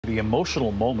the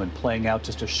emotional moment playing out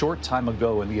just a short time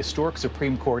ago in the historic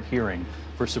Supreme Court hearing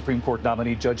for Supreme Court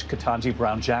nominee Judge Ketanji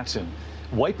Brown Jackson,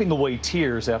 wiping away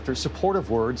tears after supportive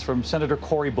words from Senator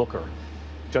Cory Booker.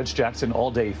 Judge Jackson all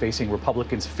day facing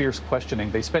Republicans' fierce questioning.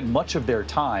 They spent much of their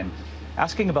time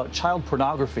asking about child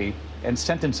pornography and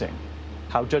sentencing.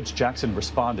 How Judge Jackson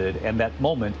responded and that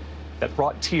moment that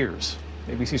brought tears.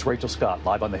 ABC's Rachel Scott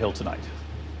live on the Hill tonight.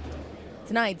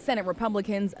 Tonight, Senate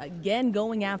Republicans again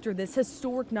going after this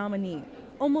historic nominee,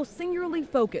 almost singularly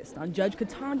focused on Judge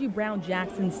Ketanji Brown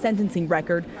Jackson's sentencing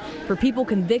record for people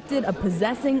convicted of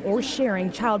possessing or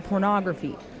sharing child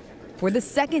pornography. For the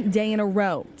second day in a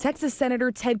row, Texas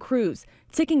Senator Ted Cruz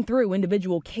ticking through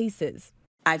individual cases.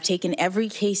 I've taken every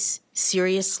case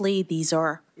seriously. These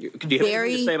are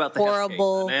very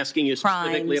horrible I'm asking you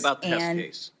specifically about the Hess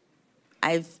case.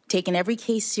 I've taken every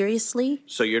case seriously.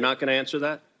 So you're not going to answer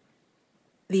that?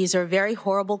 These are very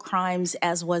horrible crimes,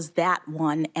 as was that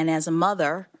one. And as a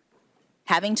mother,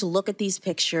 having to look at these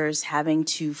pictures, having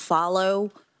to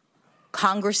follow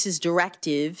Congress's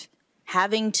directive,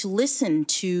 having to listen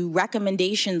to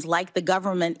recommendations like the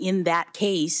government in that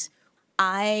case,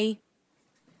 I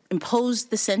imposed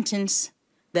the sentence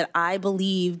that I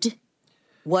believed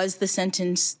was the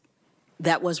sentence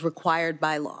that was required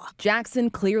by law. Jackson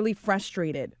clearly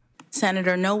frustrated.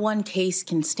 Senator, no one case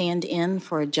can stand in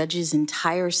for a judge's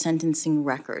entire sentencing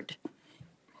record.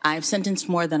 I've sentenced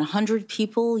more than 100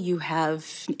 people. You have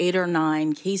 8 or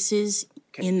 9 cases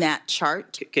in that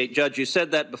chart. Okay, Judge, you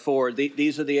said that before.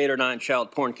 These are the 8 or 9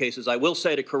 child porn cases. I will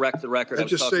say, to correct the record, I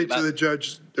just say to the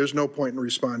judge, there's no point in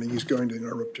responding. He's going to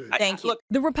interrupt you. Thank you.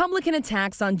 The Republican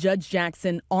attacks on Judge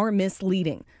Jackson are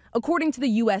misleading. According to the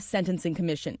U.S. Sentencing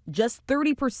Commission, just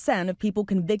 30% of people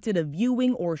convicted of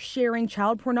viewing or sharing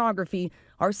child pornography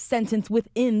are sentenced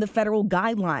within the federal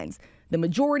guidelines. The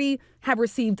majority have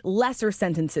received lesser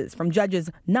sentences from judges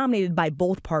nominated by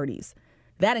both parties.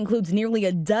 That includes nearly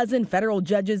a dozen federal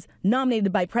judges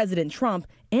nominated by President Trump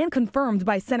and confirmed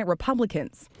by Senate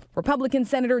Republicans. Republican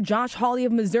Senator Josh Hawley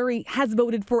of Missouri has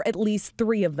voted for at least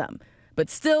 3 of them. But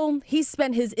still, he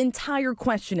spent his entire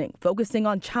questioning focusing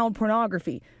on child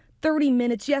pornography. 30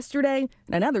 minutes yesterday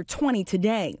and another 20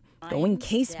 today, going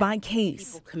case by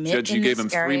case. Judge, you gave him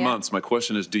 3 months. My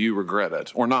question is, do you regret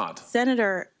it or not?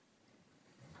 Senator,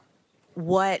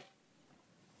 what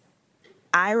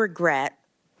I regret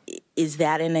is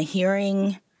that in a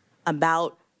hearing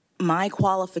about my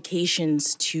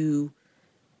qualifications to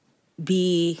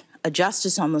be a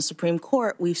justice on the Supreme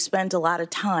Court, we've spent a lot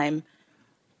of time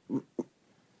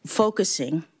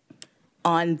focusing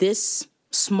on this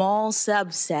small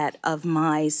subset of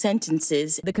my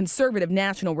sentences. The conservative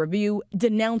National Review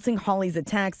denouncing Hawley's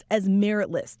attacks as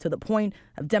meritless to the point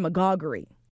of demagoguery.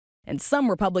 And some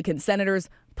Republican senators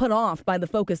put off by the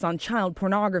focus on child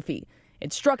pornography.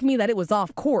 It struck me that it was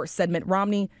off course, said Mitt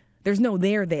Romney. There's no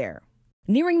there.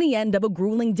 Nearing the end of a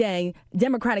grueling day,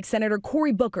 Democratic Senator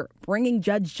Cory Booker bringing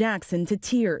Judge Jackson to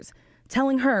tears,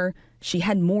 telling her she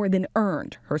had more than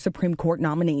earned her Supreme Court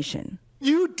nomination.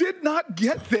 You did not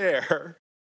get there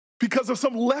because of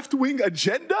some left-wing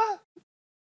agenda?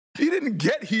 You didn't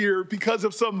get here because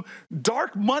of some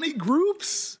dark money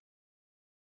groups?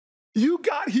 You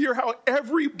got here how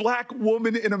every black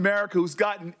woman in America who's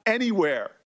gotten anywhere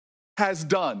has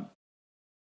done,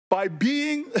 by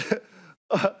being,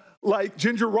 like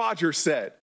Ginger Rogers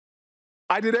said,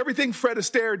 I did everything Fred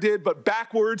Astaire did, but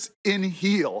backwards in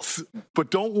heels.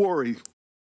 But don't worry,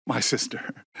 my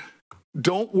sister,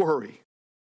 don't worry.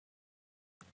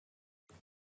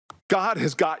 God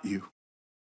has got you.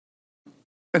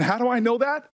 And how do I know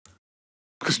that?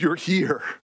 Because you're here.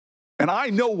 And I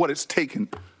know what it's taken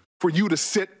for you to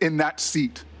sit in that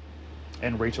seat.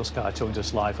 And Rachel Scott joins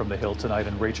us live from the Hill tonight.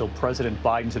 And Rachel, President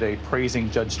Biden today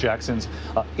praising Judge Jackson's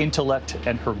intellect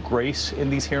and her grace in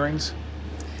these hearings.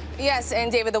 Yes,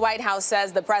 and David, the White House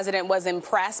says the president was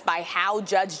impressed by how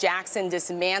Judge Jackson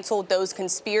dismantled those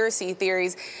conspiracy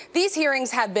theories. These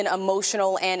hearings have been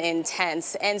emotional and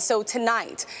intense. And so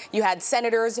tonight, you had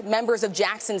senators, members of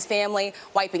Jackson's family,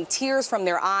 wiping tears from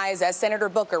their eyes as Senator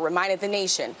Booker reminded the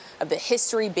nation of the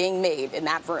history being made in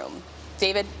that room.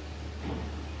 David?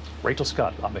 Rachel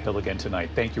Scott on the Hill again tonight.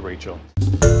 Thank you, Rachel.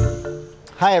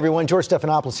 Hi, everyone. George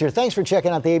Stephanopoulos here. Thanks for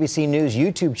checking out the ABC News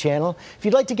YouTube channel. If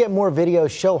you'd like to get more videos,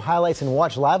 show highlights, and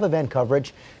watch live event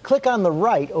coverage, click on the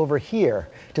right over here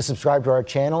to subscribe to our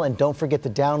channel. And don't forget to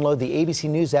download the ABC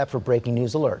News app for breaking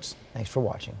news alerts. Thanks for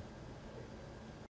watching.